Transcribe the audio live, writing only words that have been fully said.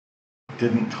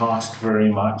didn't cost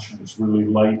very much. It's really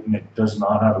light and it does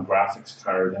not have a graphics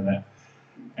card in it.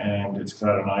 And it's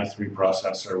got an i3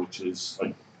 processor, which is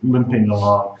like limping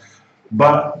along.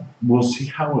 But we'll see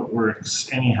how it works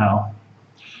anyhow.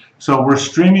 So we're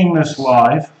streaming this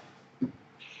live.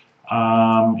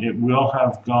 It will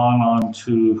have gone on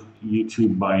to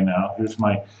YouTube by now. Here's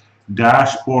my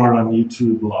dashboard on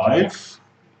YouTube Live.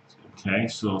 Okay,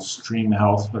 so stream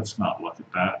health, let's not look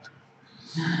at that.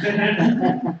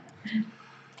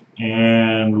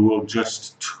 And we'll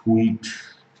just tweet.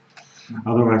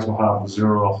 Otherwise we'll have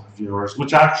 0 viewers,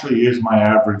 which actually is my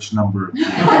average number of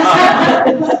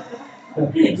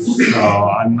viewers. So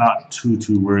I'm not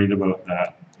too worried about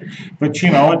that. But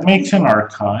you know, it makes an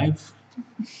archive.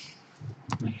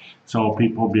 So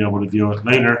people will be able to view it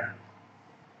later.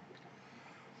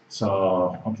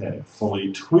 So, okay,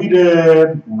 fully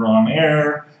tweeted, we're on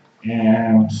air,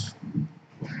 and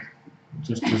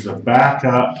just as a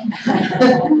backup,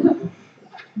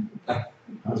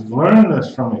 I've learned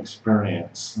this from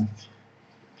experience.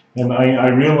 And I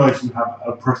realize you have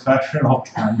a professional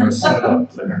camera set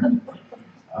up there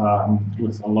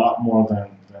with a lot more than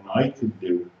I could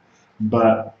do.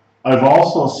 But I've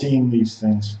also seen these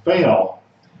things fail.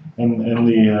 And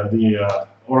the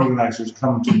organizers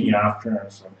come to me after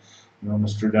and say, you know,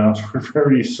 Mr. Downs, we're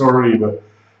very sorry, but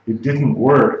it didn't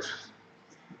work.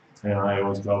 And I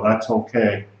always go, that's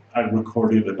okay. I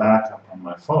recorded the backup on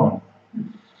my phone.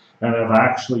 And I've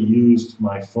actually used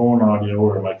my phone audio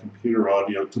or my computer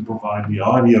audio to provide the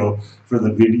audio for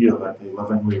the video that they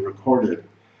lovingly recorded.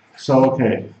 So,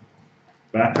 okay,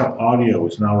 backup audio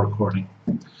is now recording.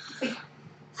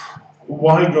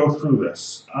 Why go through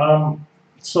this?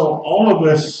 So all of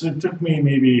this, it took me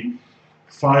maybe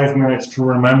 5 minutes to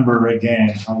remember again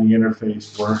how the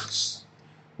interface works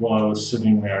while I was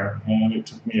sitting there, and it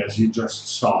took me, as you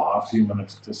just saw, a few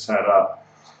minutes to set up.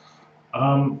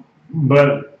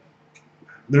 But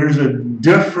there's a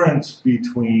difference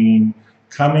between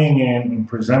coming in and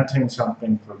presenting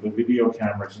something for the video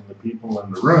cameras and the people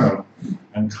in the room,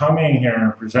 and coming here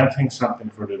and presenting something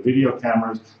for the video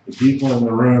cameras, the people in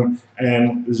the room,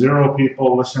 and 0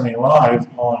 people listening live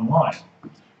online.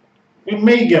 It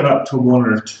may get up to 1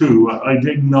 or 2. I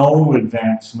did no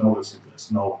advance notice of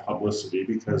this, no publicity,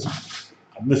 because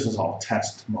this is all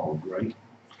test mode, right?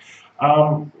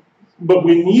 But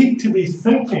we need to be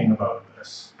thinking about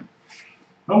this.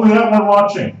 Oh, we have one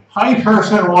watching. Hi,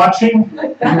 person watching. I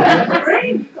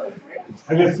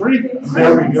get 3.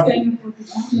 There we go.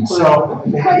 So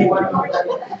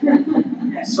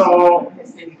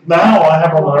now I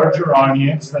have a larger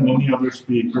audience than any other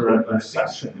speaker at this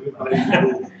session.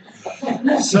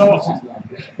 So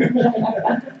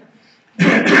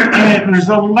and there's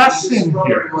a lesson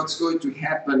here. What's going to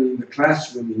happen in the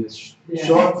classroom in this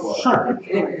short while? Sure.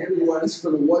 Everyone is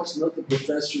going to watch, not the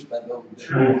professor, but over there.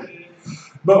 Sure.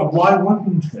 But why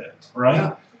wouldn't it,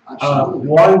 right? Yeah,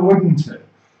 why wouldn't it?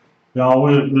 Now,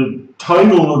 the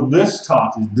title of this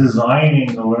talk is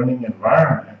Designing the Learning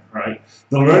Environment, right?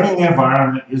 The learning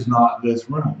environment is not this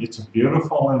room. It's a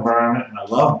beautiful environment, and I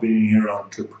love being here on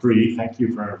Capri. Thank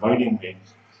you for inviting me.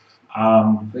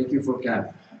 Thank you for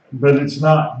coming. But it's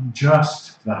not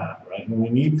just that, right? And we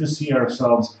need to see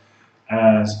ourselves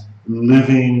as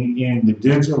living in the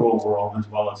digital world as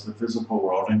well as the physical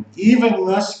world. And even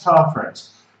this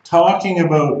conference, talking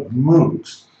about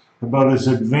MOOCs, about as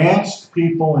advanced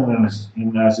people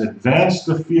and as advanced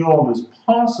the field as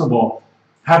possible,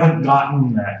 haven't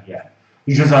gotten that yet.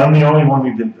 Because I'm the only one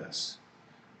who did this.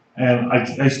 And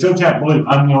I still can't believe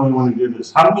I'm the only one who did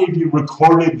this. How many of you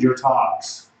recorded your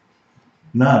talks?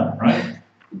 None, right?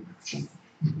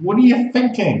 What are you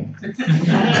thinking?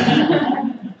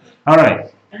 All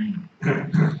right.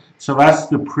 So that's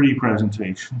the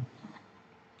pre-presentation.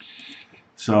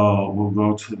 So we'll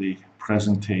go to the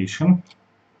presentation.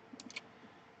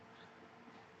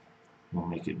 We'll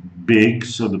make it big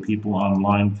so the people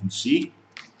online can see.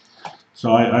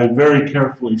 So I very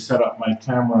carefully set up my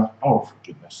camera. Oh, for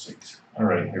goodness sakes. All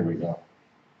right, here we go.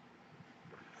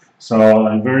 So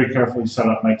I very carefully set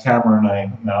up my camera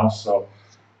now so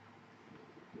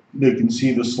they can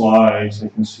see the slides, they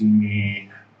can see me,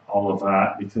 all of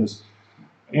that, because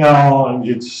you know,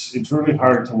 it's really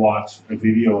hard to watch a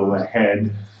video of a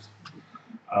head.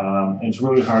 It's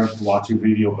really hard to watch a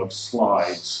video of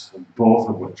slides, both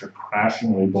of which are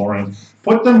crashingly boring.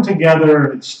 Put them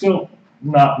together, it's still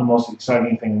not the most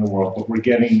exciting thing in the world, but we're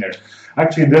getting there.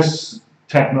 Actually, this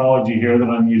technology here that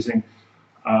I'm using,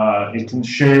 it can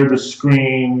share the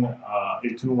screen,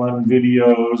 it can run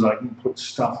videos, I can put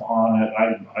stuff on it.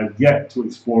 I've yet to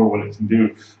explore what it can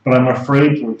do, but I'm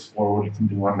afraid to explore what it can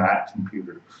do on that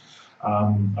computer.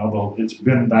 although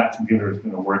that computer has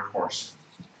been a workhorse.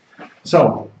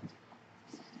 So,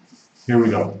 here we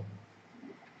go.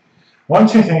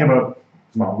 Once you think about,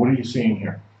 well, what are you seeing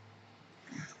here?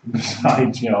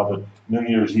 Besides, the New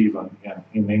Year's Eve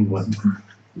in England.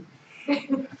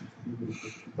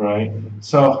 Right?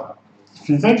 So, if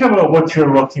you think about what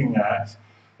you're looking at,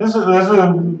 this is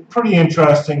a pretty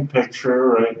interesting picture,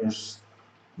 right? There's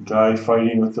a guy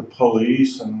fighting with the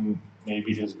police and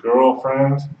maybe his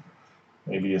girlfriend,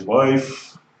 maybe his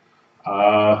wife,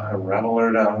 a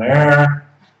reveler down there,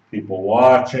 people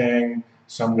watching,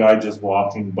 some guy just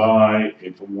walking by,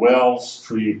 it's Wells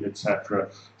Street, etc.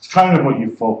 It's kind of what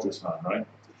you focus on, right?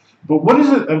 But what is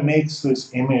it that makes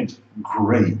this image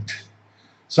great?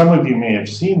 Some of you may have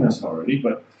seen this already,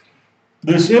 but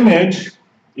this image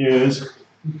is,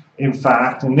 in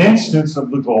fact, an instance of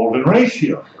the golden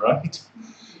ratio, right?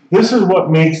 This is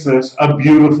what makes this a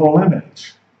beautiful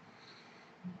image.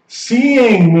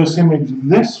 Seeing this image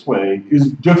this way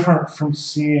is different from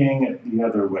seeing it the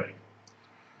other way.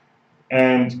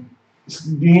 And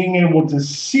being able to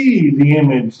see the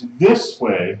image this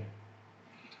way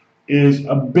is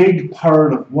a big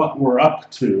part of what we're up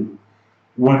to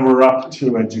when we're up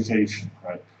to education,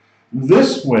 right?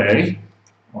 This way,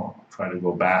 I'll try to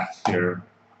go back here.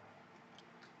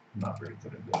 I'm not very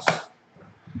good at this.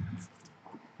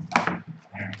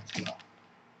 There we go.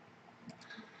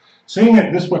 Seeing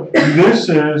it this way, this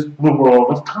is the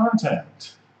world of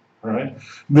content, right?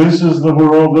 This is the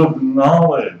world of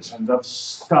knowledge and of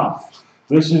stuff.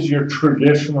 This is your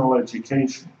traditional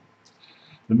education.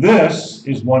 This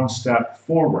is one step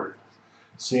forward.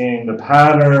 Seeing the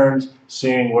patterns,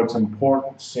 seeing what's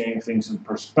important, seeing things in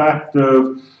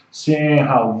perspective, seeing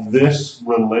how this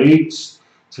relates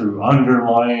to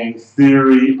underlying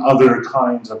theory, other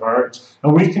kinds of art.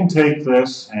 And we can take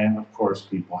this, and of course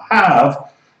people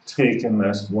have taken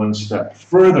this one step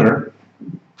further.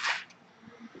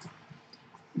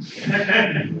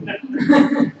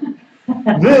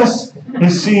 This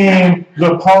is seeing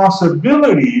the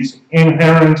possibilities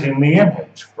inherent in the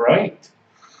image, right?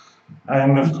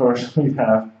 And of course we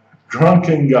have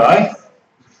drunken guy,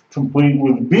 complete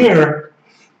with beer,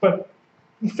 but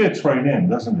he fits right in,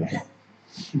 doesn't he?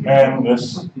 And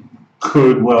this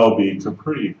could well be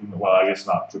Capri. Well, I guess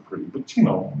not Capri, but you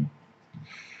know.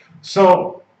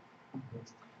 So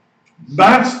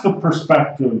that's the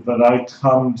perspective that I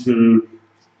come to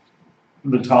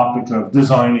the topic of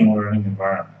designing learning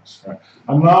environments. Right?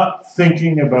 I'm not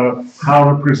thinking about how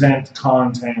to present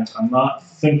content. I'm not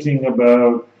thinking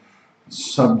about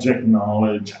subject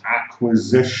knowledge,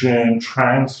 acquisition,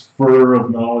 transfer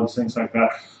of knowledge, things like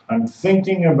that. I'm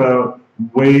thinking about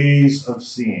ways of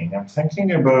seeing. I'm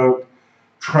thinking about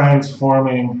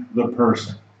transforming the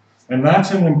person. And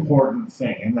that's an important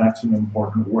thing, and that's an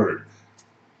important word.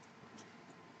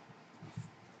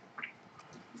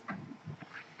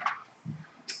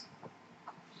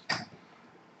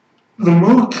 The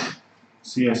MOOC,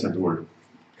 see I said the word.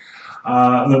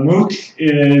 The MOOC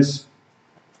is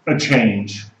a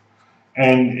change,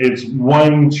 and it's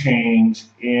one change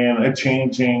in a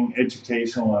changing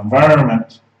educational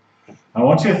environment. I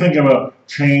want you to think about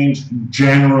change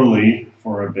generally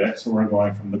for a bit, so we're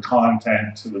going from the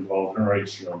content to the golden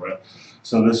ratio, right?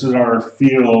 So this is our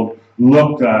field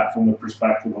looked at from the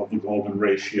perspective of the golden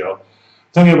ratio.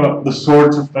 Think about the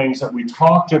sorts of things that we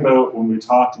talk about when we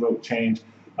talk about change.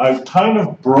 I've kind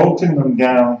of broken them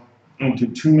down into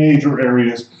two major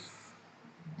areas.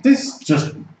 This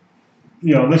just,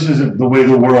 this isn't the way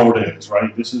the world is,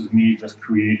 right? This is me just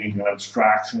creating an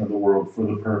abstraction of the world for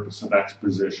the purpose of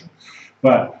exposition.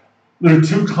 But there are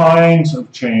two kinds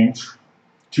of change,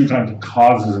 two kinds of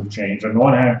causes of change. On the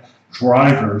one hand,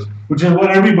 drivers, which is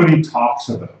what everybody talks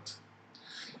about.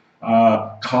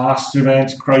 Cost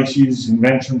events, crises,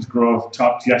 inventions, growth.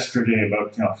 Talked yesterday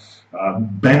about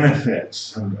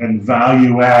benefits and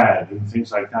value add and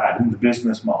things like that in the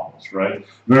business models, right?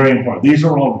 Very important. These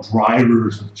are all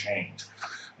drivers of change,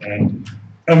 and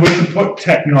we can put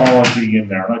technology in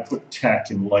there, and I put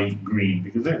tech in light green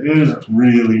because it isn't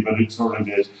really, but it sort of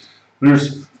is.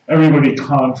 There's everybody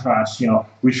contrasts.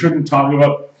 We shouldn't talk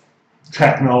about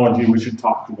technology. We should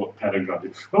talk about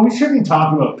pedagogy, but we shouldn't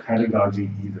talk about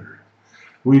pedagogy either.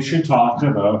 We should talk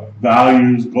about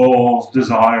values, goals,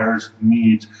 desires,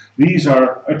 needs. These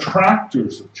are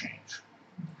attractors of change.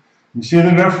 You see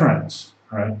the difference,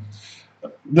 right?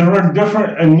 There are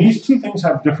different, and these two things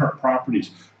have different properties.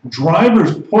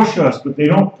 Drivers push us, but they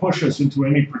don't push us into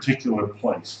any particular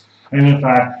place. And in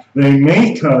fact, they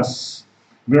make us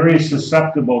very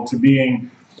susceptible to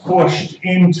being pushed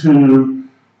into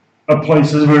a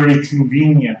place that's very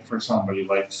convenient for somebody,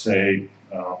 like, say,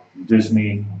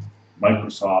 Disney,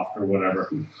 Microsoft or whatever.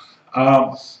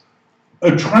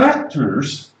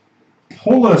 Attractors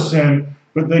pull us in,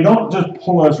 but they don't just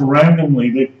pull us randomly,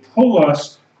 they pull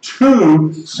us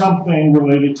to something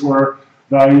related to our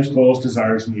values, goals,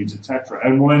 desires, needs, etc.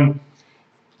 And when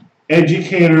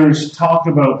educators talk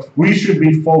about we should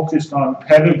be focused on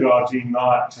pedagogy,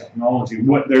 not technology,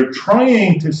 what they're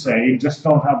trying to say, just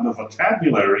don't have the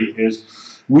vocabulary, is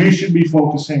we should be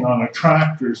focusing on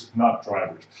attractors, not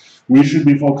drivers. We should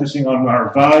be focusing on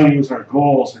our values, our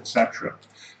goals, etc.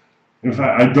 In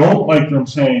fact, I don't like them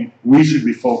saying we should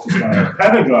be focused on our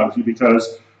pedagogy,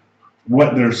 because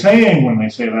what they're saying when they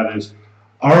say that is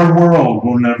our world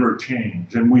will never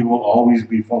change and we will always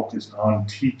be focused on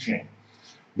teaching.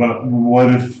 But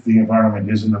what if the environment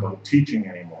isn't about teaching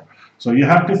anymore? So you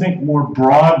have to think more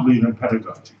broadly than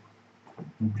pedagogy.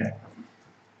 Okay.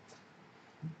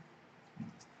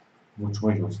 Which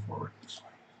way goes forward? This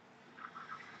way.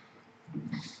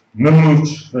 The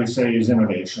MOOC, they say, is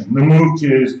innovation. The MOOC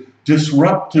is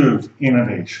disruptive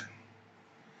innovation.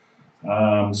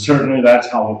 Certainly that's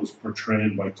how it was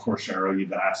portrayed by Coursera,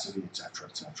 Udacity, etc.,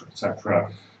 etc.,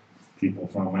 etc. People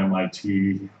from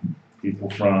MIT, people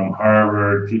from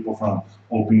Harvard, people from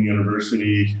Open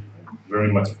University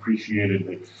very much appreciated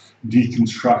the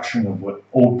deconstruction of what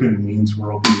open means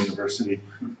for Open University.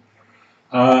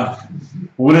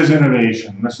 What is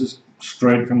innovation? This is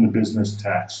straight from the business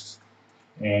text,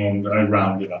 and I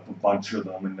rounded up a bunch of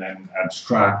them and then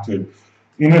abstracted.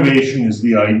 Innovation is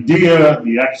the idea,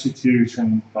 the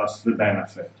execution, plus the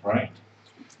benefit, right?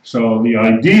 So the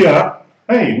idea,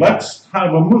 hey, let's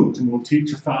have a MOOC and we'll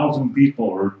teach 1,000 people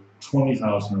or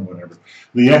 20,000 or whatever.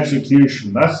 The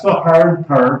execution, that's the hard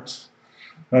part.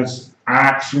 That's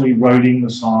actually writing the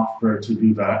software to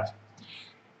do that.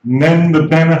 And then the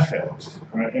benefit,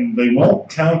 right? And they won't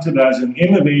count it as an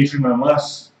innovation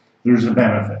unless there's a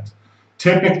benefit.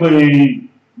 Typically,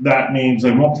 that means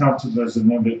they won't count it as an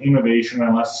innovation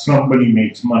unless somebody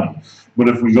makes money. But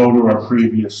if we go to our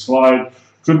previous slide,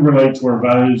 could relate to our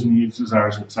values, needs,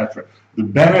 desires, etc. The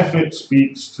benefit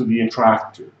speaks to the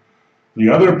attractor. The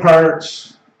other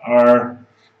parts are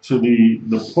to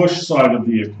the push side of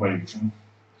the equation,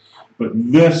 but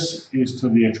this is to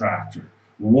the attractor.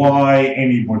 Why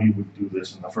anybody would do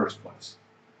this in the first place?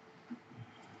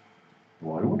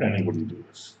 Why would anybody do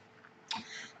this?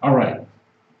 All right.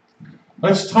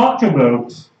 Let's talk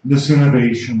about this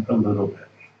innovation a little bit.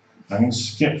 I'm going to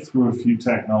skip through a few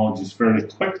technologies fairly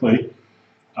quickly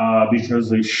because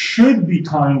they should be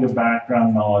kind of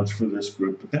background knowledge for this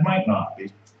group, but they might not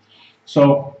be.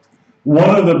 So one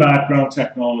of the background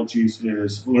technologies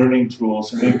is learning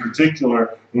tools, and in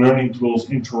particular, learning tools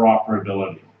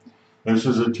interoperability. This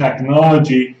is a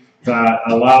technology that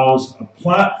allows a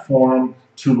platform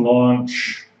to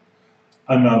launch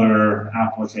another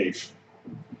application.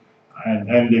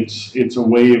 And it's a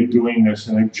way of doing this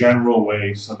in a general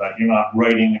way so that you're not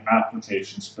writing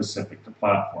applications specific to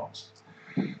platforms.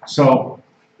 So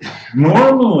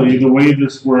normally the way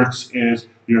this works is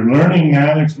your learning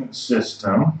management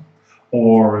system,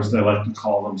 or as they like to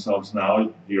call themselves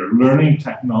now, your learning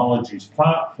technologies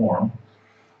platform,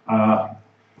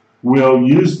 will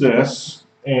use this,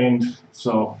 and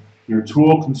so your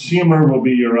tool consumer will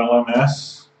be your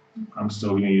LMS. I'm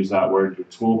still going to use that word. Your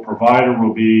tool provider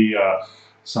will be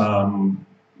some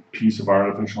piece of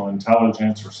artificial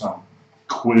intelligence or some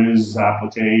quiz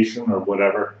application or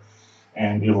whatever,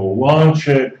 and it'll launch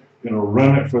it, it'll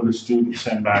run it for the student,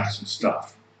 send back some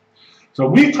stuff. So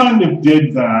we kind of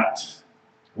did that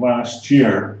last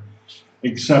year,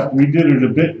 except we did it a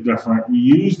bit different. We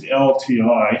used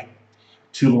LTI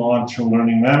to launch a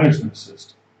learning management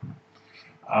system.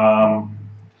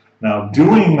 Now,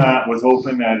 doing that with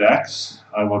Open edX,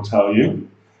 I will tell you,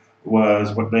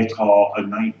 was what they call a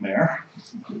nightmare,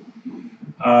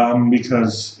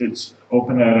 because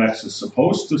Open edX is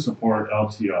supposed to support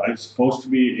LTI, it's supposed to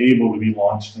be able to be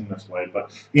launched in this way,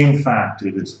 but in fact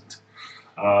it isn't.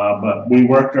 But we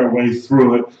worked our way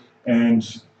through it,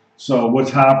 and so what's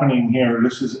happening here,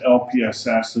 this is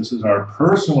LPSS, this is our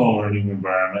personal learning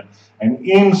environment, and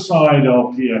inside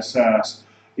LPSS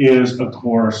is a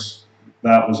course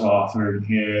that was authored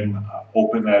in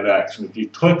Open edX. And if you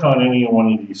click on any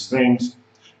one of these things,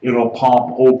 it'll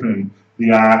pop open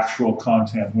the actual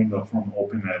content window from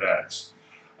Open edX.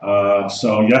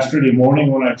 So yesterday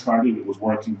morning when I tried it, it was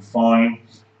working fine.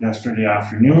 Yesterday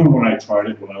afternoon when I tried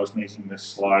it, when I was making this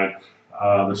slide,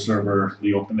 the server,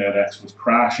 the Open edX was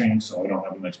crashing, so I don't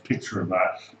have a nice picture of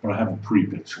that, but I have a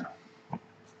pre-picture.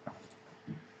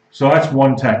 So that's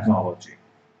one technology.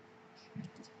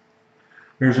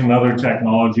 Here's another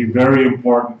technology, very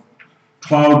important,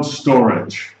 cloud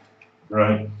storage,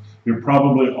 right? You're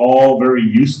probably all very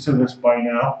used to this by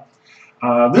now.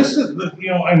 This is,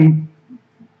 and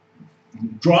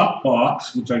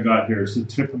Dropbox, which I got here, is the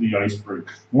tip of the iceberg.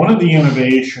 One of the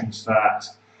innovations that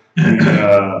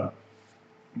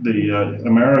the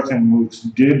American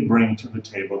MOOCs did bring to the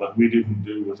table that we didn't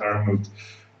do with our MOOC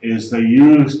is they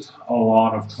used a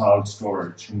lot of cloud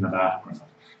storage in the background,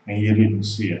 and you didn't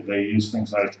see it. They used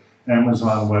things like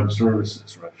Amazon Web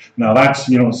Services, right? Now that's,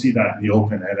 you don't see that in the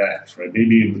Open edX, right?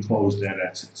 Maybe in the closed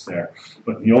edX it's there,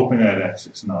 but in the Open edX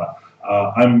it's not.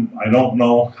 I don't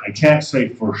know, I can't say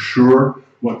for sure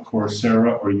what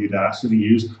Coursera or Udacity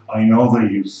use. I know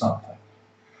they use something.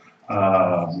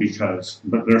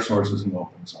 But their source isn't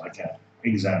open, so I can't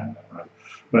examine it, right?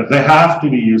 But they have to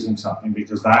be using something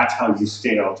because that's how you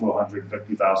scale to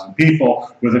 150,000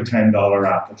 people with a $10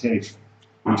 application,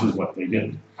 which is what they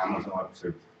did. Amazon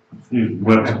too.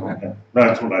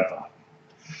 That's what I thought.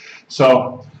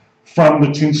 So, from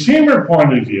the consumer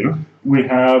point of view, we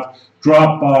have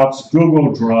Dropbox,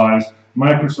 Google Drive,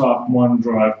 Microsoft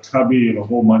OneDrive, Cubby, and a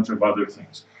whole bunch of other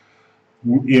things.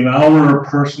 In our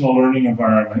personal learning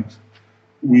environment,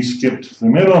 we skipped the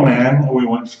middleman and we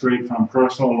went straight from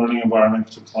personal learning environment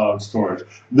to cloud storage.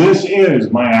 This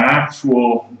is my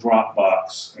actual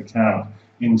Dropbox account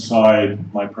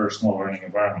inside my personal learning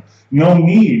environment. No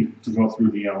need to go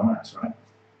through the LMS, right?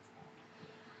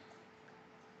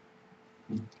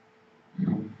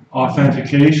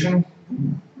 Authentication.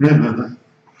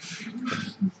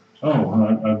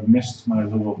 Oh, I've missed my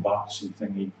little boxy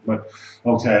thingy, but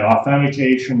okay,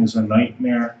 authentication is a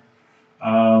nightmare.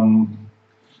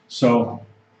 This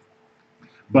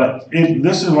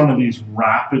is one of these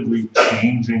rapidly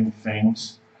changing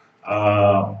things.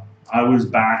 I was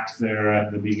back there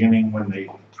at the beginning when they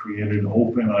created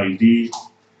OpenID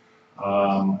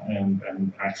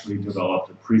and actually developed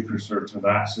a precursor to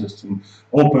that system.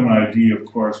 OpenID, of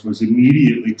course, was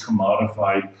immediately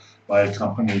commodified by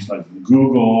companies like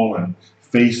Google and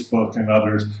Facebook and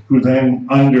others, who then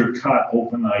undercut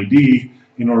OpenID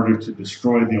in order to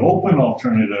destroy the open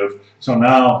alternative. So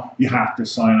now you have to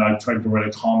sign. I tried to write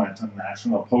a comment on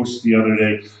National Post the other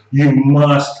day. You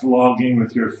must log in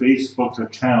with your Facebook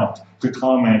account to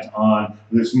comment on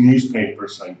this newspaper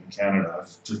site in Canada.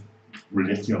 It's just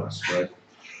ridiculous, right?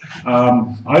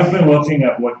 I've been looking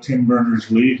at what Tim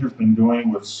Berners-Lee has been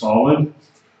doing with Solid.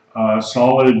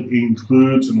 Solid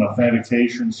includes an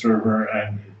authentication server,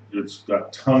 and it's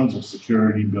got tons of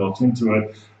security built into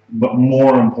it. But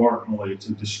more importantly, it's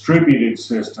a distributed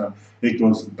system. It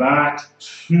goes back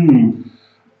to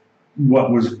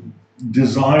what was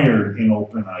desired in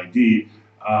OpenID,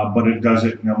 but it does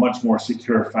it in a much more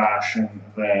secure fashion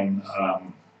than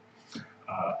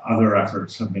other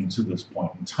efforts have been to this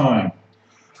point in time.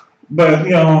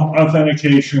 But,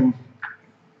 authentication,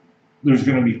 there is,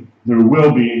 and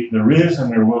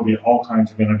there will be all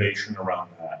kinds of innovation around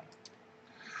that.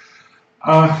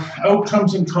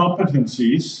 Outcomes and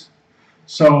competencies.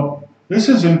 So this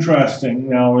is interesting.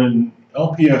 Now in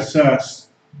LPSS,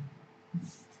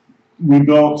 we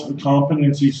built a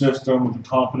competency system with a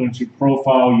competency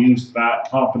profile, used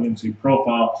that competency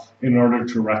profile in order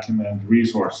to recommend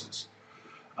resources.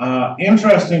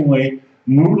 Interestingly,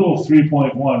 Moodle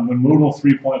 3.1, when Moodle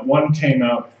 3.1 came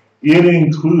out, it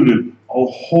included a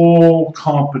whole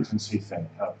competency thing.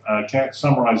 I can't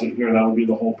summarize it here, that would be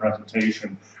the whole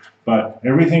presentation. But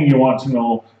everything you want to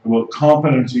know about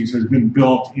competencies has been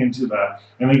built into that.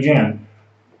 And again,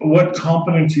 what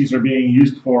competencies are being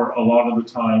used for a lot of the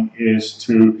time is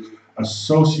to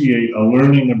associate a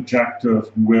learning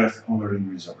objective with a learning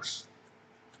resource.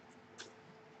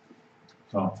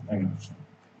 So,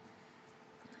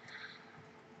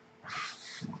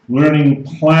 learning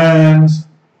plans,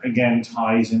 again,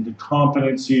 ties into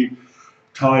competency,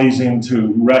 ties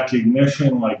into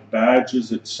recognition like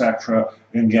badges, etc.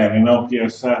 Again, in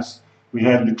LPSS, we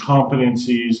had the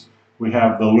competencies, we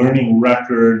have the learning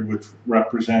record, which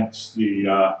represents the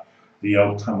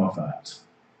outcome of that.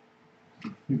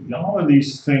 All of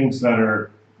these things that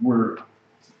were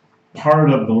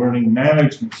part of the learning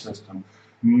management system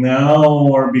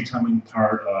now are becoming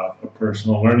part of a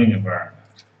personal learning environment.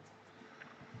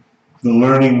 The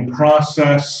learning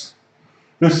process,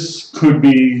 this could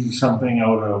be something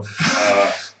out of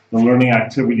the Learning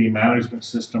Activity Management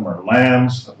System, or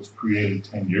LAMS, that was created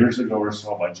 10 years ago or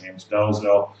so by James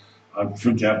Dalzell. I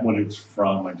forget what it's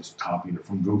from, I just copied it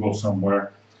from Google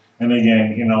somewhere. And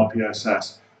again, in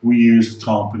LPSS, we used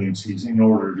competencies in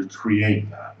order to create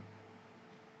that.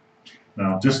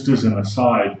 Now, just as an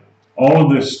aside, all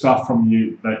of this stuff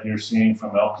that you're seeing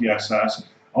from LPSS,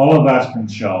 all of that's been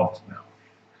shelved now.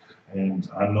 And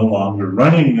I'm no longer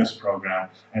running this program,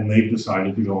 and they've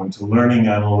decided to go into learning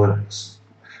analytics.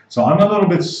 So I'm a little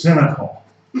bit cynical,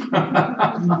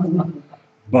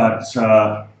 but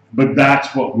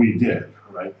that's what we did,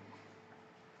 right?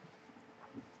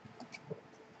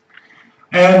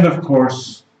 And of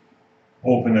course,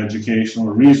 open educational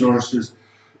resources.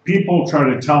 People try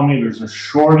to tell me there's a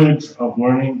shortage of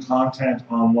learning content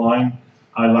online.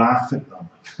 I laugh at them.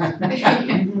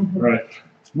 Right?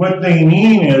 What they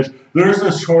mean is there's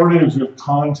a shortage of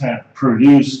content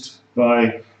produced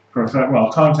by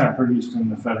content produced in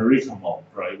the Federico mode,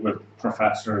 right, with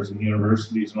professors and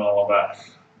universities and all of that.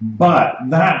 But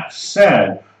that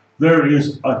said, there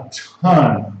is a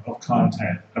ton of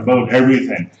content about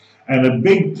everything. And a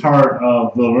big part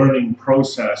of the learning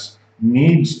process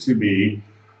needs to be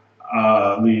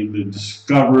the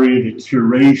discovery, the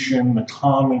curation, the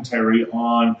commentary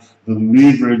on the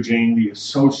leveraging, the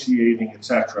associating,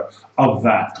 etc. of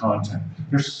that content.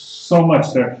 There's so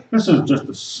much there. This is just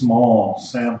a small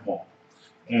sample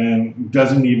and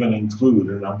doesn't even include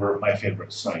a number of my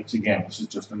favorite sites. Again, this is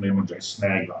just an image I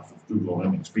snagged off of Google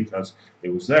Image because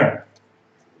it was there.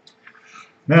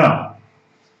 Now,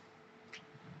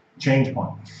 change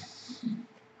point.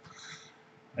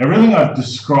 Everything I've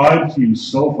described to you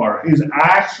so far is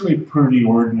actually pretty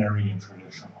ordinary and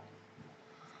traditional.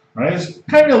 Right? It's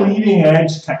kind of leading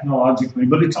edge technologically,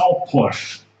 but it's all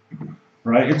push.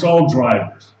 Right? It's all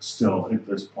drivers still at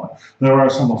this point. There are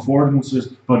some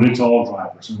affordances, but it's all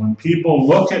drivers. And when people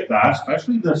look at that,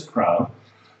 especially this crowd,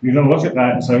 you're going to look at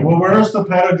that and say, well, where's the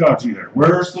pedagogy there?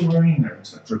 Where's the learning there, et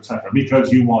cetera,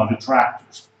 because you want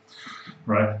detractors.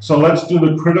 Right? So let's do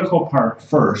the critical part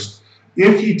first.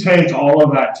 If you take all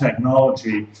of that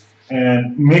technology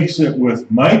and mix it with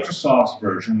Microsoft's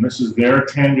version, this is their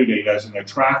candidate as an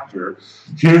attractor,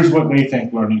 here's what they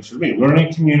think learning should be.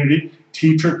 Learning community,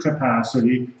 teacher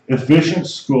capacity, efficient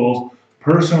schools,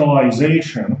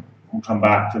 personalization, we'll come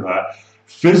back to that,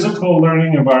 physical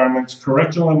learning environments,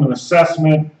 curriculum and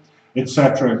assessment,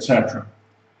 etc., etc.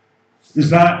 Is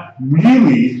that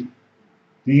really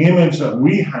the image that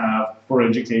we have for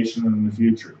education in the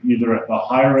future, either at the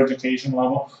higher education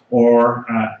level or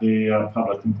at the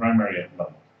public and primary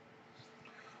level?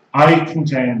 I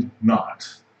contend not.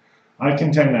 I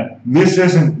contend that this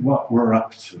isn't what we're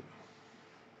up to.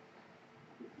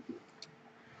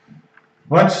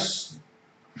 Let's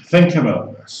think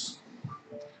about this.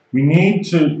 We need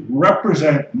to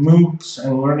represent MOOCs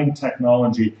and learning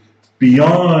technology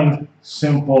beyond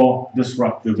simple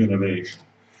disruptive innovation.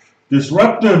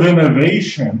 Disruptive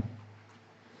innovation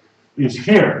is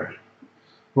here,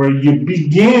 where you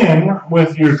begin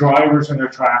with your drivers and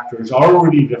attractors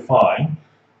already defined,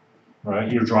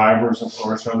 right? Your drivers, of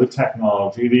course, are the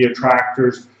technology. The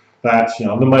attractors, that's, the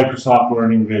Microsoft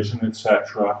Learning Vision,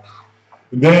 etc.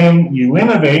 Then you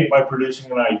innovate by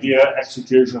producing an idea,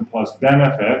 execution plus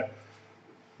benefit.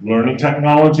 Learning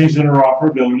technologies,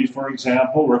 interoperability, for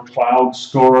example, or cloud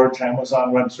storage,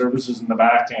 Amazon Web Services in the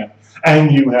back end,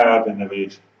 and you have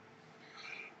innovation.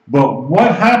 But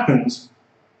what happens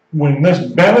when this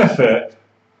benefit,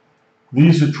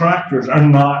 these attractors, are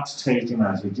not taken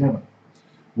as a given?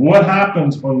 What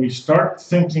happens when we start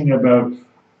thinking about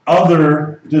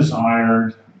other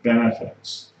desired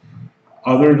benefits,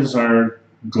 other desired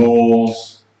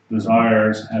goals,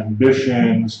 desires,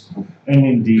 ambitions, and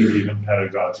indeed even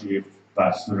pedagogy, if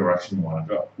that's the direction you want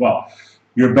to go? Well,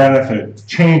 your benefit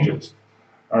changes.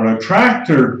 An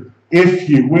attractor, if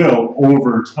you will,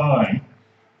 over time,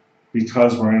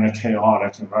 because we're in a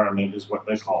chaotic environment, is what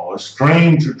they call a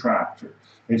strange attractor.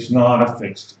 It's not a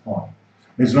fixed point.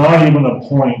 It's not even a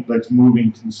point that's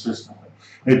moving consistently.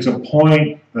 It's a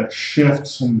point that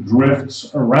shifts and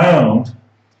drifts around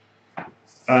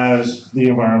as the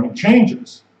environment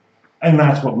changes. And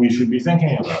that's what we should be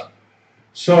thinking about.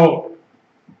 So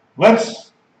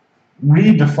let's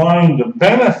redefine the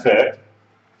benefit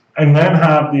and then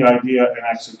have the idea and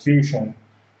execution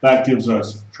that gives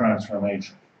us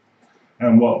transformation.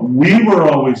 And what we were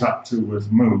always up to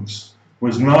with MOOCs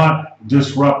was not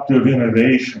disruptive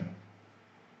innovation,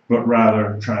 but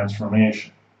rather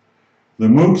transformation. The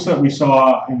MOOCs that we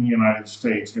saw in the United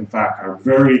States, in fact, are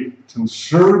very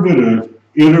conservative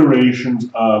iterations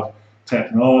of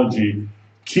technology,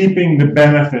 keeping the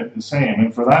benefit the same,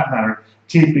 and for that matter,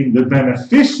 keeping the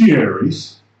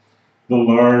beneficiaries, the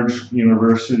large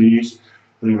universities,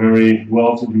 the very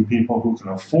well-to-do people who can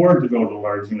afford to go to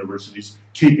large universities,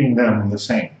 keeping them the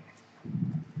same.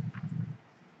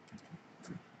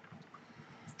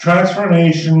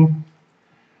 Transformation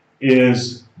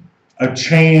is a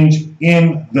change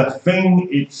in the thing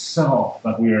itself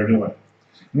that we are doing.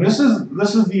 And this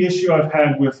is the issue I've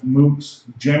had with MOOCs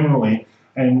generally,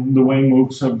 and the way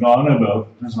MOOCs have gone about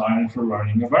designing for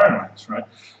learning environments, right?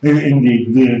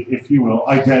 Indeed, if you will,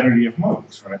 identity of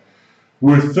MOOCs, right?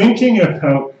 We're thinking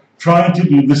about trying to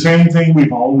do the same thing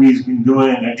we've always been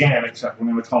doing, again, except we're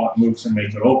going to call it MOOCs and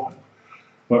make it open.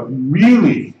 But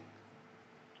really,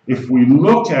 if we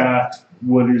look at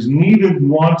what is needed,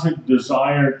 wanted,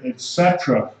 desired,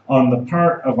 etc. on the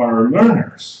part of our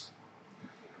learners,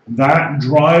 that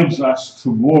drives us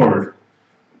toward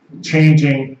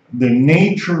changing the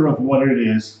nature of what it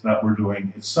is that we're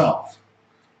doing itself.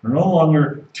 We're no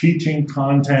longer teaching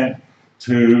content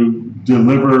to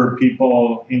deliver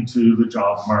people into the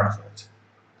job market.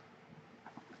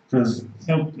 Because,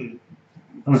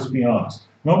 let's be honest,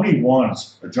 nobody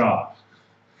wants a job.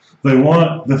 They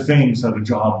want the things that a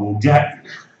job will get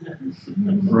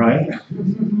you, right?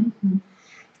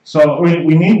 So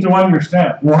we need to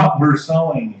understand what we're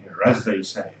selling here, as they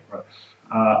say.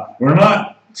 We're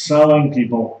not selling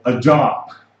people a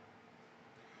job.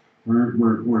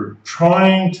 We're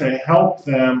trying to help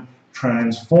them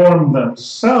transform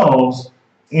themselves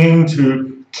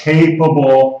into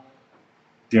capable,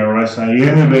 dare I say,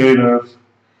 innovative,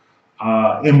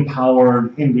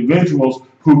 empowered individuals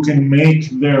who can make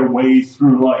their way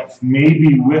through life,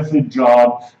 maybe with a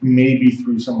job, maybe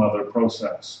through some other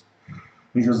process.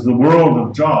 Because the world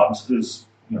of jobs is,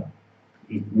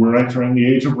 we're entering the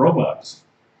age of robots.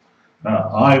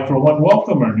 I, for one,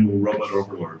 welcome our new robot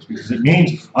overlords, because it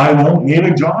means I won't need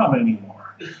a job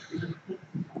anymore.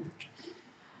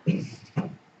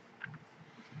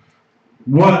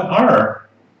 What are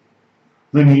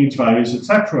the needs, values,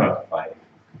 etc.?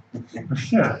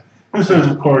 Yeah. This is,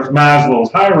 of course, Maslow's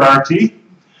hierarchy,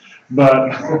 but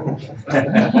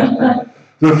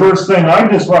the first thing I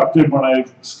disrupted when I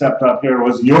stepped up here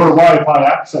was your Wi-Fi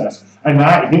access, and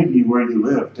that hit you where you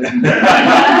lived, didn't it?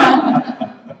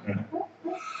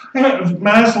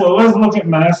 Maslow, let's look at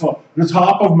Maslow. The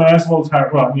top of Maslow's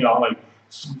hierarchy, like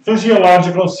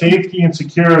physiological safety and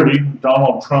security.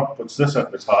 Donald Trump puts this at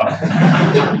the top.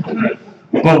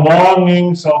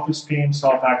 Belonging, self-esteem,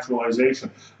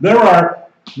 self-actualization. There are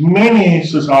many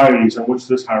societies in which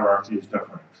this hierarchy is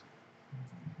different.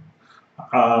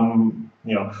 I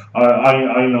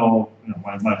know,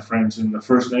 my friends in the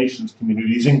First Nations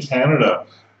communities in Canada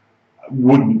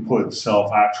wouldn't put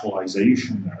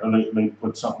self-actualization there. They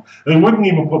put something. They wouldn't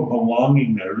even put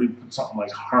belonging there. They'd put something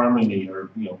like harmony, or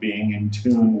being in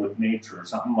tune with nature, or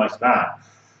something like that.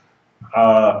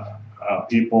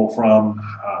 People from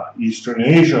Eastern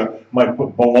Asia might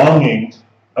put belonging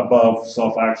above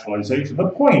self-actualization. The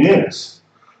point is,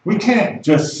 we can't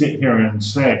just sit here and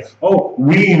say, oh,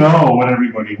 we know what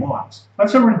everybody wants.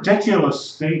 That's a ridiculous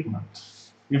statement,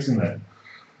 isn't it?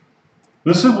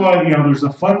 This is why, there's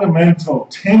a fundamental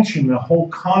tension, the whole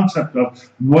concept of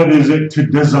what is it to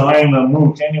design a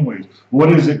MOOC anyways?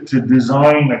 What is it to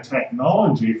design a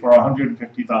technology for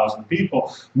 150,000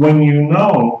 people when the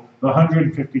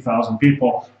 150,000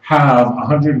 people have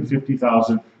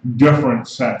 150,000 different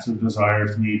sets of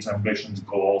desires, needs, ambitions,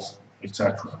 goals,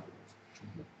 etc.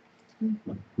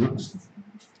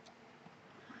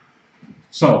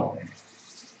 So,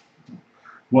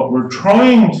 what we're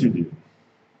trying to do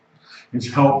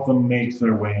is help them make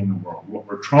their way in the world. What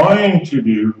we're trying to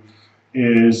do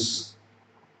is,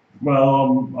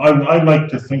 well, I like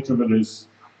to think of it as,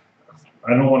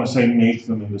 I don't want to say make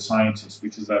them into scientists,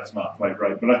 because that's not quite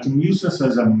right, but I can use this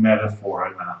as a metaphor,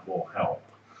 and that will help.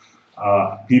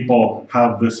 People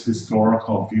have this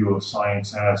historical view of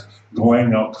science as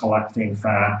going out collecting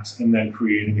facts and then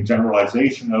creating a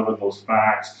generalization out of those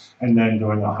facts, and then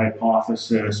doing a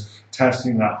hypothesis,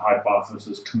 testing that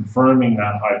hypothesis, confirming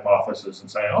that hypothesis,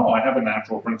 and saying, oh, I have a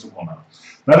natural principle now.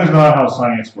 That is not how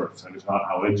science works. That is not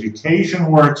how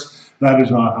education works. That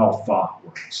is not how thought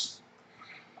works.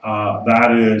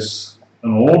 That is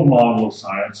an old model of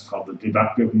science called the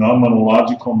deductive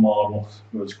non-monological model.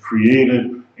 It was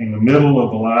created in the middle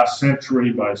of the last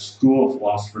century by a school of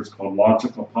philosophers called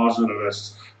logical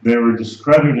positivists. They were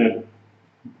discredited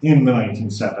in the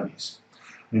 1970s.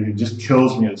 It just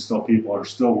kills me that people are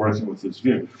still working with this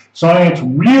view. Science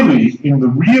really, in the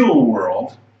real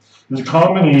world, is a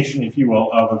combination, if you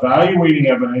will, of evaluating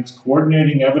evidence,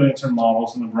 coordinating evidence and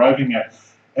models, and arriving at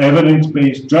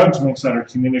evidence-based judgments that are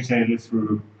communicated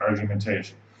through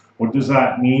argumentation. What does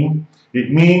that mean?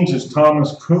 It means, as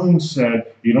Thomas Kuhn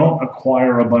said, you don't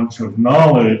acquire a bunch of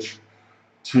knowledge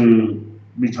to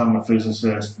become a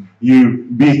physicist. You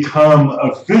become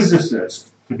a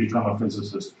physicist to become a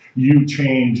physicist. You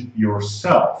change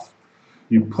yourself.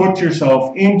 You put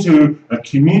yourself into a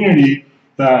community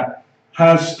that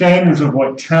has standards of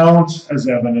what counts as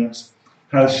evidence,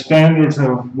 has standards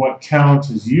of what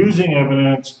counts as using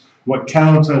evidence, what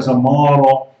counts as a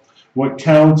model, what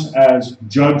counts as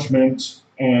judgment,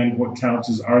 and what counts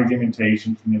as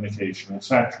argumentation, communication,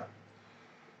 etc.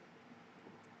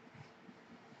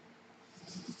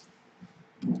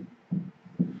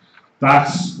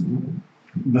 That's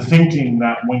the thinking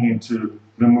that went into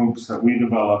the MOOCs that we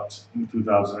developed in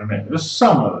 2008. There's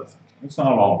some of the thinking. It's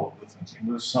not all of the thinking.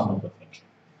 There's some of the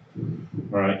thinking,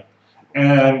 right?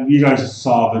 And you guys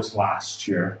saw this last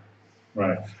year,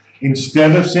 right?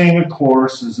 Instead of saying a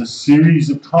course is a series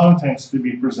of contents to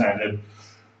be presented,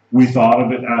 we thought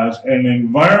of it as an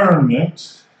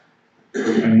environment,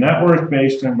 a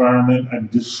network-based environment, a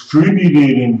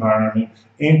distributed environment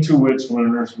into which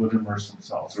learners would immerse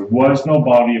themselves. There was no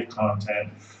body of content.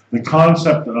 The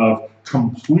concept of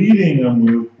completing a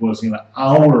MOOC was in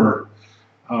our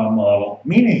model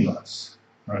meaningless,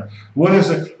 right? What is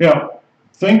it? You know,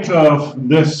 think of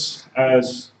this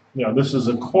as, you know, this is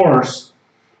a course,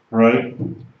 right?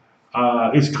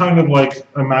 It's kind of like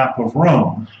a map of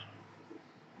Rome,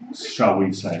 shall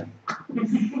we say,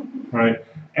 right?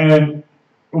 And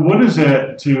what is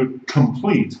it to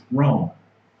complete Rome?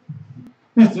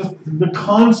 The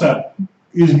concept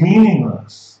is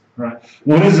meaningless, right?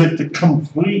 What is it to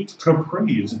complete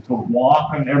Capri? Is it to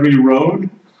walk on every road?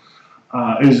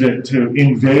 Is it to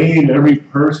invade every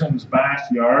person's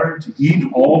backyard, to eat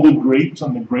all the grapes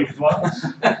on the grapevines?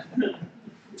 It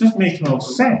just makes no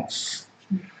sense.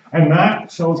 And that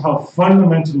shows how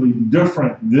fundamentally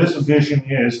different this vision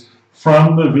is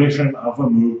from the vision of a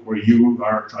MOOC where you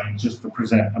are trying just to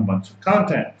present a bunch of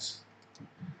contents.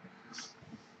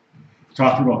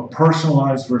 Talking about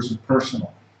personalized versus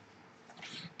personal.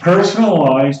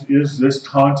 Personalized is this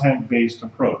content-based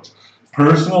approach.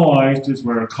 Personalized is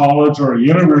where a college or a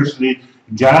university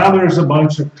gathers a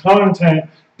bunch of content,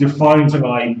 defines an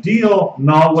ideal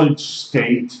knowledge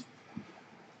state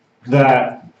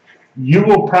that you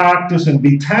will practice and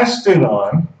be tested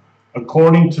on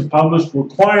according to published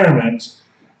requirements,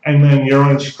 and then your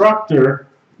instructor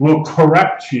will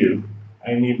correct you,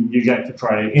 and you get to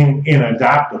try it. In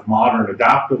adaptive, modern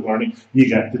adaptive learning, you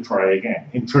get to try again.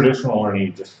 In traditional learning,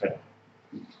 you just fail,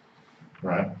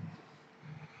 right?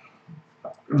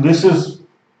 This is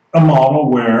a model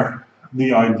where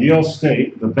the ideal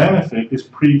state, the benefit, is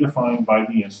predefined by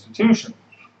the institution.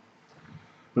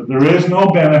 But there is no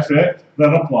benefit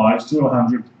that applies to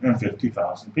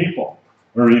 150,000 people,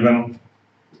 or even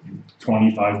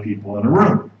 25 people in a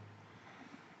room.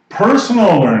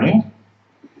 Personal learning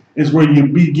is where you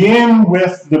begin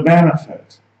with the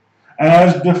benefit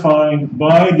as defined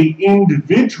by the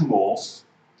individuals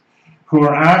who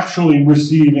are actually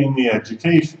receiving the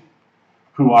education,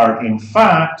 who are, in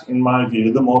fact, in my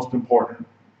view, the most important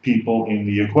people in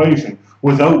the equation,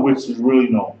 without which there's really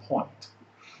no point.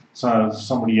 So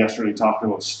somebody yesterday talked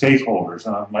about stakeholders,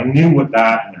 and I knew what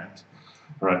that meant,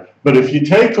 right? But if you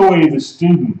take away the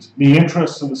student, the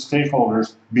interests of the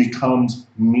stakeholders becomes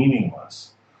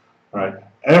meaningless, right?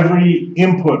 Every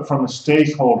input from a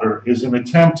stakeholder is an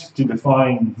attempt to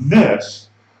define this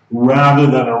rather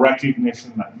than a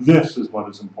recognition that this is what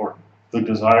is important, the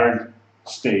desired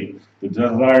state, the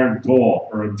desired goal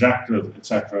or objective,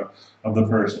 etc., of the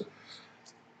person.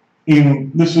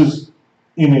 In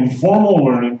informal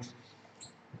learning,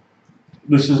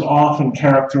 this is often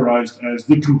characterized as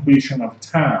the completion of a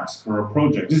task or a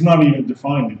project. It's not even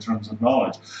defined in terms of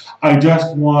knowledge. I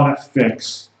just want to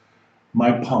fix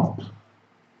my pump.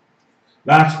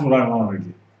 That's what I want to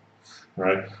do,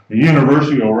 right? The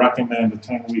university will recommend a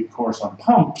 10-week course on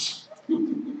pumps,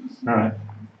 right?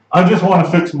 I just want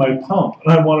to fix my pump,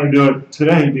 and I want to do it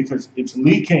today because it's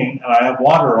leaking and I have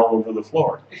water all over the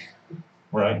floor,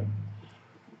 right?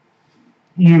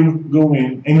 You go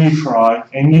in and you try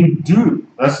and you do.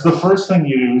 That's the first thing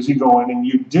you do is you go in and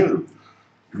you do.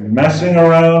 You're messing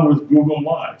around with Google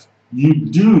Live. You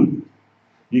do.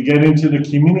 You get into the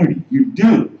community. You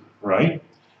do, right?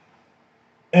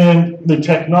 And the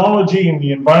technology and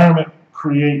the environment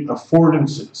create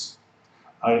affordances.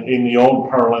 In the old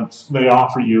parlance, they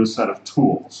offer you a set of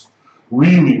tools.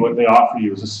 Really what they offer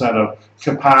you is a set of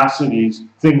capacities,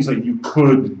 things that you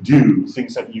could do,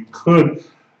 things that you could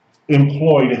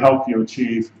employ to help you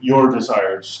achieve your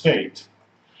desired state.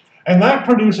 And that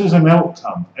produces an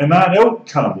outcome, and that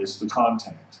outcome is the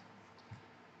content.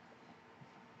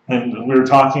 And we were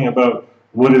talking about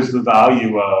what is the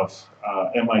value of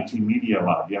MIT Media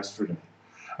Lab yesterday.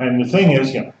 And the thing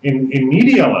is, you know, in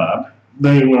Media Lab,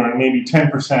 they learn maybe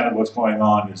 10% of what's going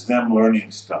on is them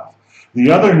learning stuff. The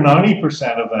other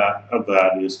 90% of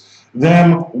that is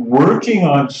them working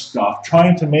on stuff,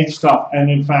 trying to make stuff, and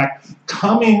in fact,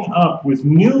 coming up with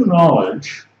new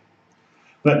knowledge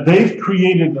that they've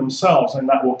created themselves and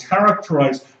that will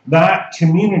characterize that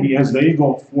community as they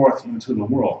go forth into the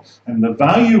world. And the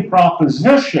value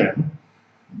proposition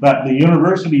that the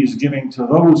university is giving to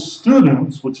those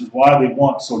students, which is why they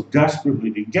want so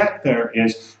desperately to get there,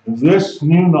 is this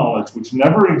new knowledge which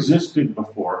never existed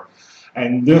before,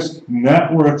 and this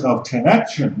network of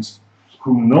connections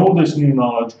who know this new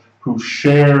knowledge, who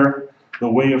share the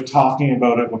way of talking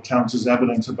about it, what counts as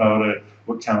evidence about it,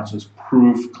 what counts as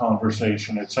proof,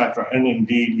 conversation, etc., and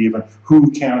indeed even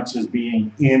who counts as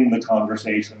being in the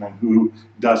conversation and who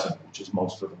doesn't, which is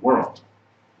most of the world.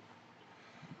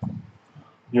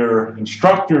 Your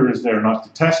instructor is there not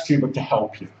to test you, but to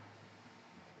help you.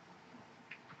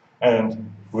 And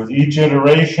with each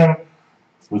iteration,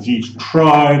 with each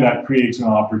try, that creates an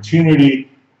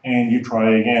opportunity, and you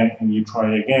try again, and you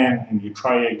try again, and you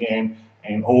try again,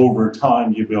 and over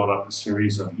time you build up a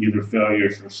series of either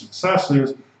failures or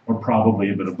successes, or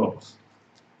probably a bit of both.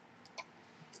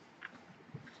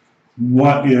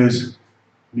 What is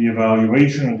the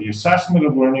evaluation or the assessment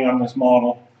of learning on this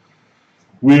model?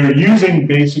 We're using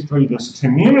basically this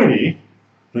community,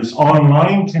 this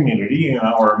online community in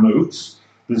our MOOCs,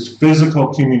 this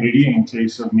physical community in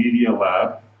case of Media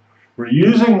Lab. We're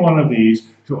using one of these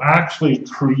to actually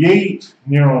create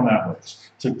neural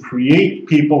networks, to create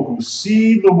people who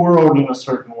see the world in a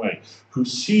certain way, who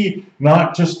see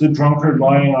not just the drunkard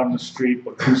lying on the street,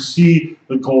 but who see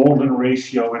the golden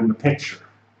ratio in the picture,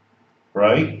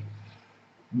 right?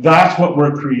 That's what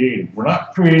we're creating. We're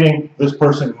not creating this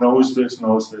person knows this,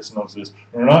 knows this, knows this.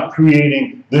 We're not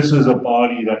creating this is a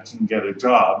body that can get a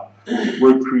job.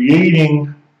 We're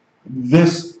creating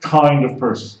this kind of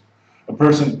person. A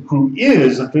person who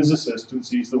is a physicist and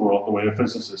sees the world the way a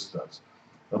physicist does.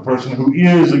 A person who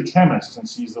is a chemist and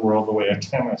sees the world the way a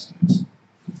chemist is.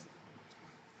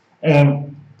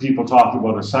 And people talk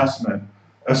about assessment.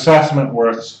 Assessment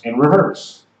works in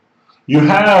reverse. You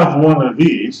have one of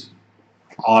these.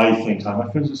 I think I'm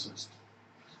a physicist.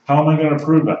 How am I going to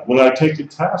prove that? Will I take a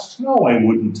test? No, I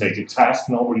wouldn't take a test.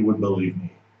 Nobody would believe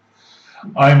me.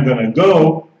 I'm going to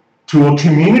go to a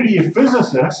community of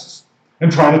physicists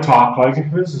and try to talk like a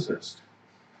physicist.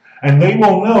 And they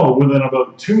will know within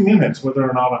about 2 minutes whether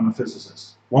or not I'm a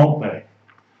physicist, won't they?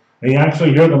 And you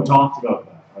actually hear them talk about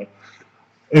that, right?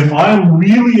 If I'm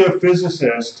really a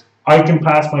physicist, I can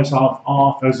pass myself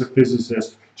off as a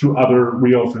physicist to other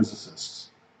real physicists.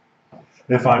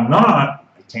 If I'm not,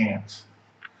 I can't.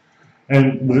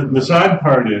 And the sad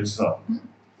part is,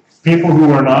 people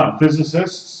who are not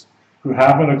physicists, who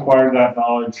haven't acquired that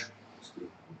knowledge,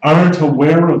 aren't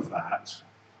aware of that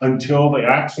until they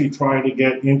actually try to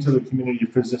get into the community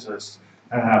of physicists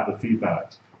and have the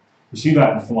feedback. You see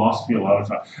that in philosophy a lot of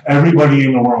times. Everybody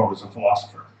in the world is a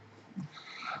philosopher.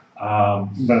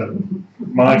 But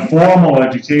my formal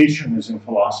education is in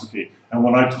philosophy. And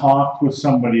when I talk with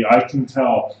somebody, I can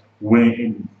tell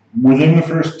within the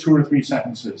first 2 or 3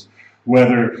 sentences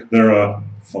whether they're a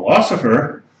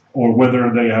philosopher or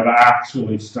whether they have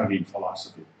actually studied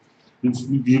philosophy.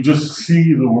 You just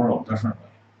see the world differently.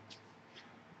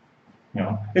 You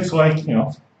know, it's like, you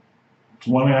know,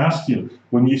 when I ask you,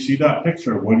 when you see that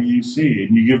picture, what do you see?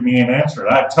 And you give me an answer.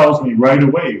 That tells me right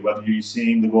away whether you're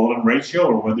seeing the golden ratio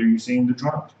or whether you're seeing the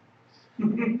drunk.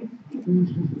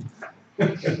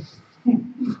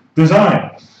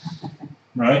 Design,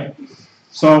 right?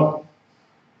 So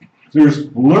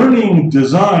there's learning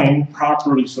design,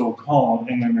 properly so called,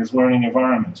 and then there's learning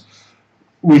environments.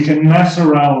 We can mess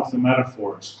around with the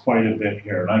metaphors quite a bit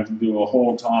here, and I can do a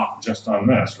whole talk just on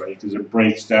this, right? Because it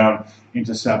breaks down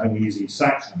into 7 easy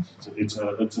sections. It's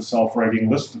a self-writing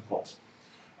listicle.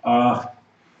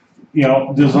 You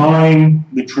know, design,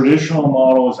 the traditional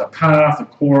model is a path, a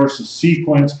course, a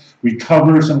sequence. We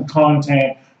cover some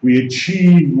content. We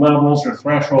achieve levels or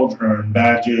thresholds, earn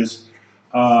badges.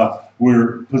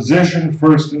 We're positioned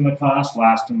first in the class,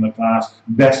 last in the class,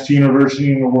 best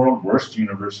university in the world, worst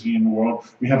university in the world.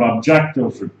 We have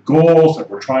objectives or goals that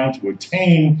we're trying to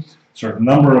attain. A certain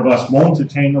number of us won't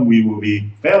attain them. We will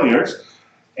be failures.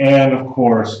 And of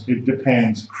course, it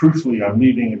depends crucially on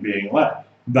leading and being led.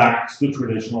 That's the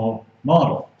traditional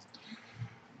model.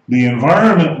 The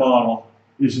environment model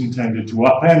is intended to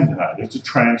upend that. It's a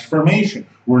transformation.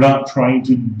 We're not trying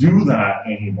to do that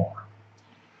anymore.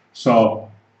 So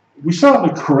we still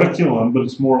have the curriculum, but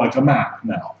it's more like a map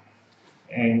now.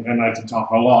 And I can talk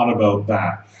a lot about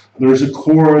that. There's a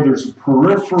core, there's a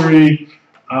periphery,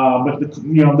 but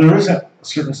there is a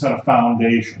certain set of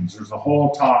foundations. There's a whole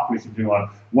talk we can do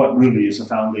on what really is a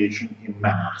foundation in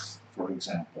math, for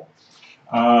example.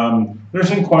 There's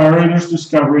inquiry, there's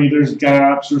discovery, there's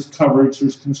gaps, there's coverage,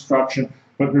 there's construction,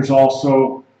 but there's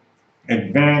also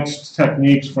advanced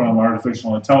techniques from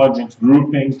artificial intelligence,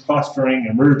 grouping, clustering,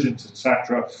 emergence,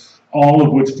 etc., all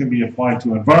of which can be applied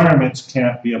to environments,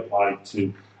 can't be applied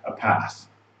to a path.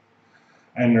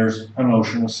 And there's a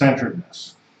notion of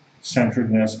centeredness.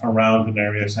 Centeredness around an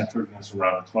area, centeredness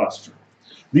around a cluster.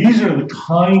 These are the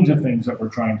kinds of things that we're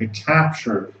trying to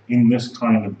capture in this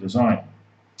kind of design.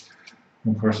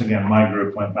 And of course, again, my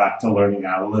group went back to learning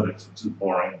analytics, which is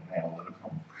boring and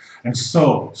analytical. And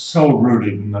so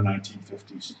rooted in the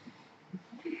 1950s.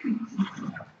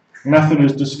 Method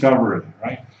is discovery,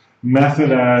 right?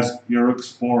 Method as you're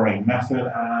exploring.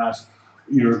 Method as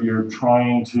you're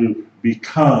trying to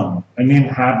become an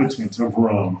inhabitant of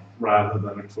Rome rather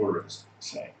than a tourist,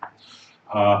 say.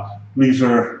 These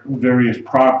are various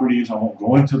properties. I won't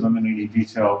go into them in any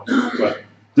detail, but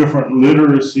different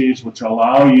literacies which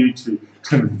allow you to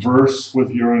converse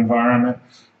with your environment,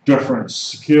 different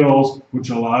skills which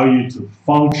allow you to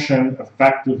function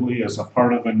effectively as a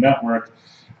part of a network,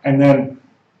 and then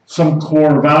some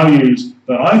core values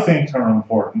that I think are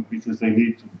important because they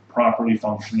lead to properly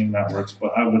functioning networks,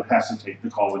 but I would hesitate to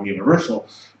call them universal.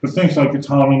 But things like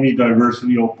autonomy,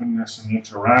 diversity, openness, and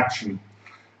interaction,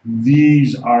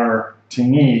 these are, to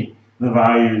me, the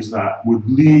values that would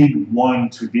lead one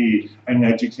to be an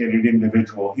educated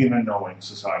individual in a knowing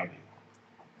society.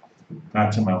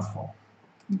 That's a mouthful.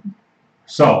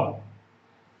 So,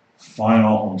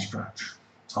 final home stretch.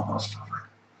 It's almost over.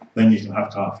 Then you can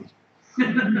have coffee.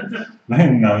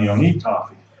 Then now you'll need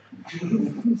coffee.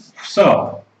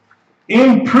 So,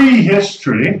 in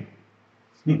prehistory,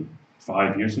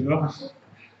 5 years ago,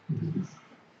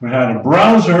 we had a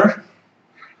browser,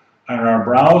 and our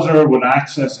browser would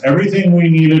access everything we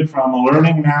needed from a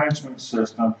learning management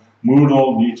system,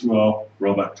 Moodle, D2L,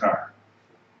 robot car.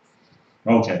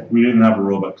 Okay, we didn't have a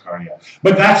robot car yet.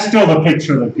 But that's still the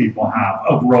picture that people have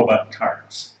of robot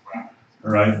cars,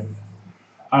 right?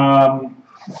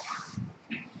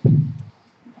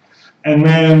 And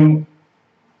then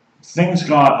things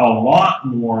got a lot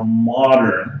more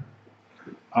modern,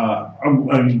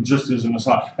 and just as an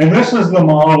aside. And this is the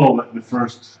model that the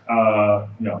first, I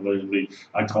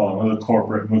call them the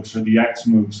corporate MOOCs or the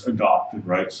ex-MOOCs adopted,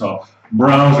 right? So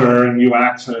browser, and you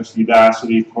access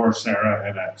Udacity,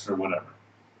 Coursera, edX, or whatever.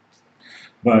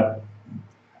 But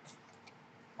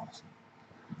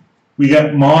we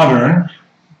get modern,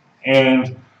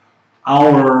 and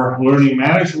our learning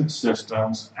management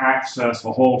systems access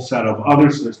a whole set of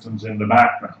other systems in the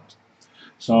background.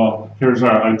 So here's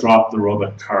I dropped the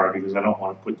robot car because I don't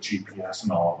want to put GPS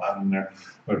and all of that in there.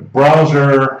 But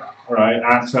browser, right,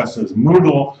 accesses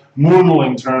Moodle. Moodle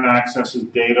in turn accesses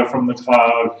data from the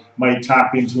cloud, might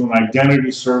tap into an identity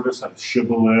service like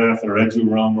Shibboleth or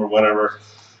Eduroam or whatever.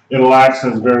 It'll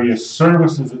access various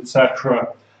services,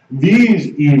 etc. These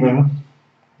even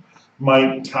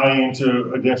might tie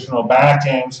into additional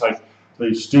backends like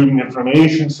the student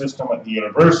information system at the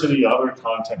university, other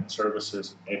content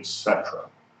services, etc.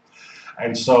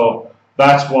 And so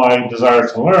that's why Desire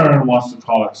to Learn wants to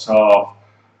call itself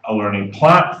a learning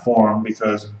platform,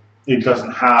 because it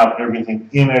doesn't have everything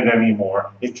in it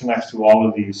anymore. It connects to all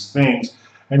of these things.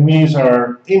 And these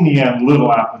are, in the end,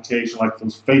 little applications like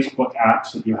those Facebook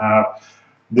apps that you have.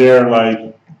 They're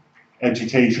like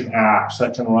education apps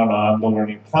that can run on the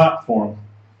learning platform.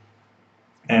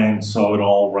 And so it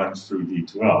all runs through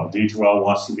D2L. D2L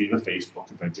wants to be the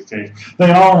Facebook of education.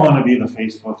 They all want to be the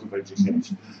Facebook of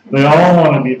education. They all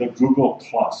want to be the Google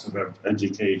Plus of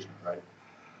education, right?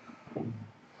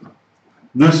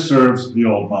 This serves the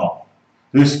old model.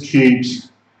 This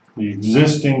keeps the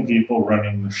existing people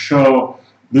running the show.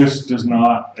 This does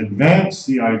not advance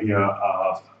the idea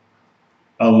of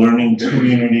a learning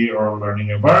community or a learning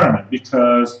environment,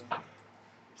 because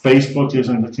Facebook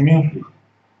isn't a community.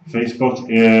 Facebook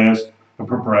is a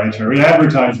proprietary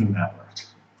advertising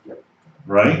network,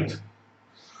 right?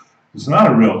 It's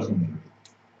not a real community.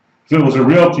 If it was a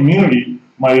real community,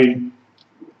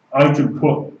 I could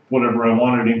put whatever I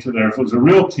wanted into there. If it was a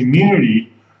real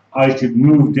community, I could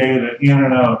move data in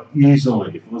and out easily.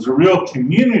 If it was a real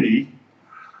community,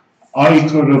 I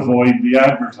could avoid the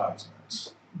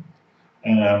advertisements.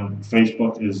 And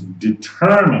Facebook is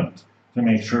determined to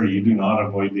make sure you do not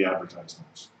avoid the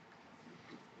advertisements.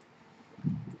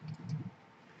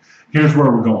 Here's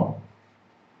where we're going.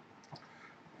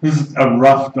 This is a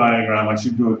rough diagram. I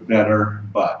should do it better,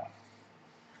 but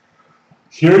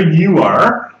here you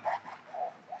are.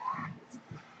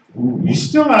 You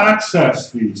still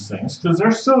access these things because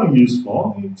they're still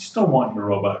useful. You still want your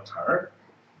robot card.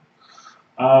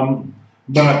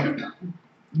 But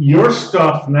your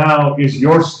stuff now is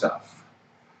your stuff,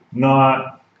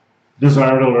 not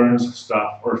desire to learn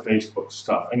stuff or Facebook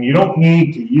stuff. And you don't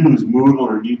need to use Moodle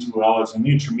or U2L as an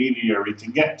intermediary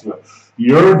to get to it.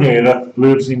 Your data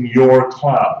lives in your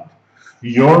cloud.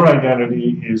 Your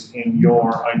identity is in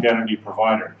your identity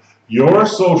provider. Your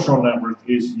social network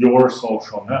is your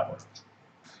social network.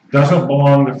 Doesn't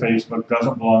belong to Facebook,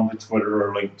 doesn't belong to Twitter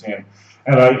or LinkedIn,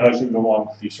 and I should go on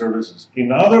with these services.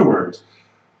 In other words,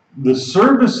 the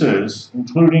services,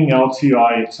 including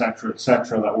LTI, et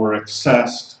cetera, that were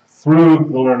accessed through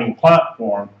the learning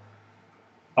platform,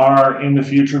 are in the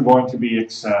future going to be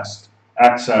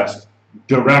accessed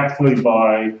directly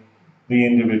by the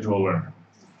individual learner.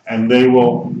 And they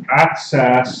will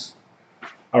access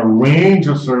a range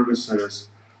of services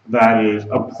that is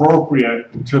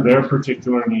appropriate to their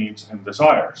particular needs and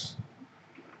desires.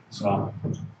 So,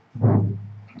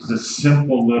 it's a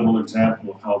simple little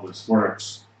example of how this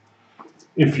works.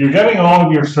 If you're getting all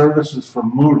of your services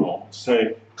from Moodle,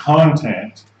 say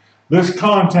content, this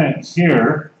content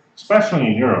here, especially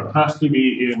in Europe, has to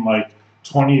be in like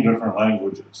 20 different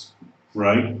languages,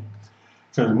 right?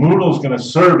 Because Moodle is going to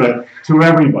serve it to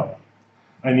everybody,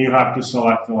 and you have to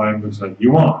select the language that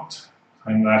you want.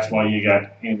 And that's why you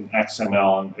get in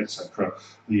XML and etc.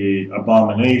 the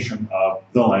abomination of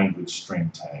the language string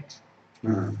tag.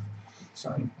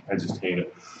 Sorry, I just hate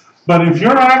it. But if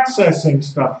you're accessing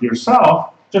stuff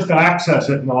yourself, just access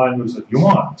it in the language that you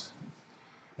want.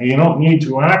 And you don't need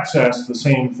to access the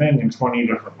same thing in 20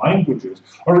 different languages.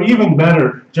 Or even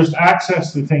better, just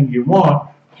access the thing you want,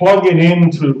 plug it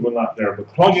into, well not there, but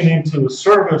plug it into a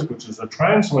service which is a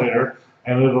translator,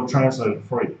 and it'll translate it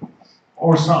for you.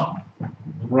 Or something,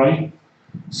 right?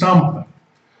 Something.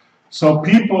 So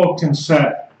people can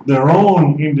set their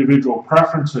own individual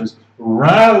preferences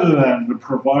rather than the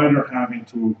provider having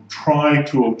to try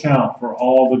to account for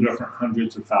all the different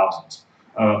hundreds of thousands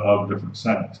of different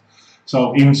settings.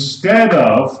 So instead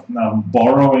of, now I'm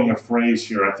borrowing a phrase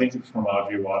here, I think it's from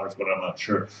Audrey Waters, but I'm not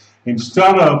sure.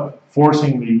 Instead of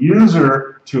forcing the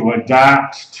user to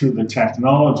adapt to the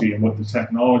technology and what the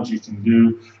technology can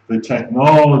do, the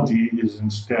technology is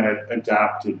instead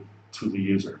adapted to the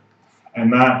user.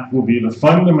 And that will be the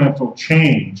fundamental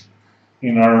change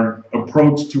in our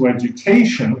approach to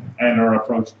education and our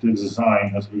approach to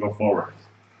design as we go forward.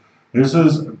 This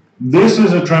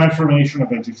is a transformation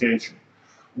of education.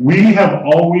 We have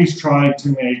always tried to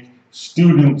make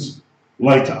students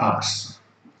like us,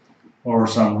 or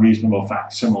some reasonable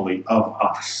facsimile of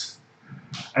us.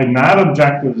 And that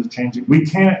objective is changing. We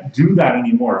can't do that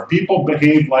anymore. If people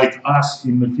behave like us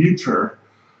in the future,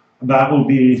 that will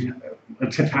be a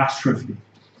catastrophe.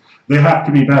 They have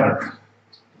to be better.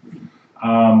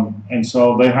 And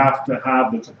so they have to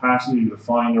have the capacity to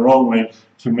find their own way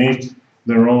to make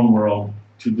their own world,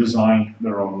 to design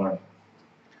their own learning.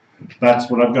 That's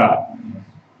what I've got.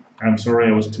 I'm sorry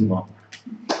I was too long.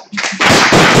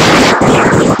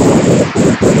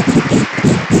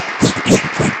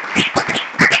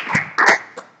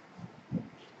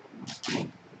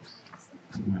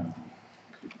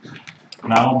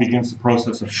 Now begins the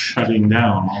process of shutting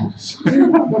down.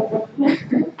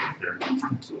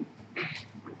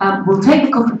 We'll take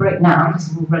the coffee break now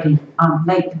because we're already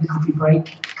late for the coffee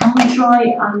break. Can we try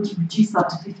and reduce that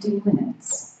to 15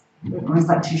 minutes? Or is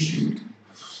that too short?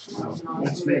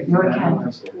 You're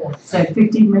okay. So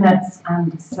 15 minutes,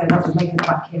 and so that will make us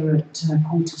back here at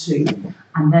 1:45.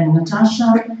 And then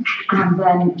Natasha, and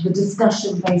then the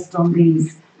discussion based on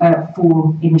these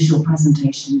 4 initial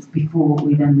presentations before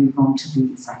we then move on to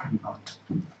the second lot.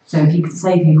 So if you could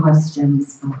save your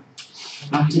questions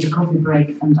after the coffee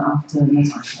break and after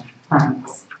Natasha.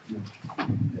 Thanks.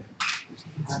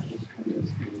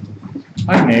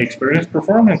 I may experience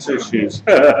performance issues.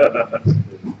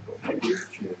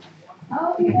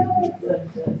 Oh, yeah.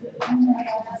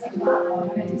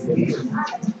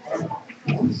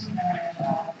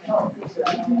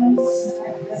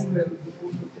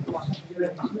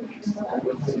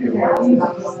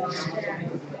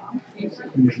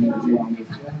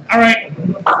 All right.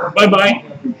 Bye-bye.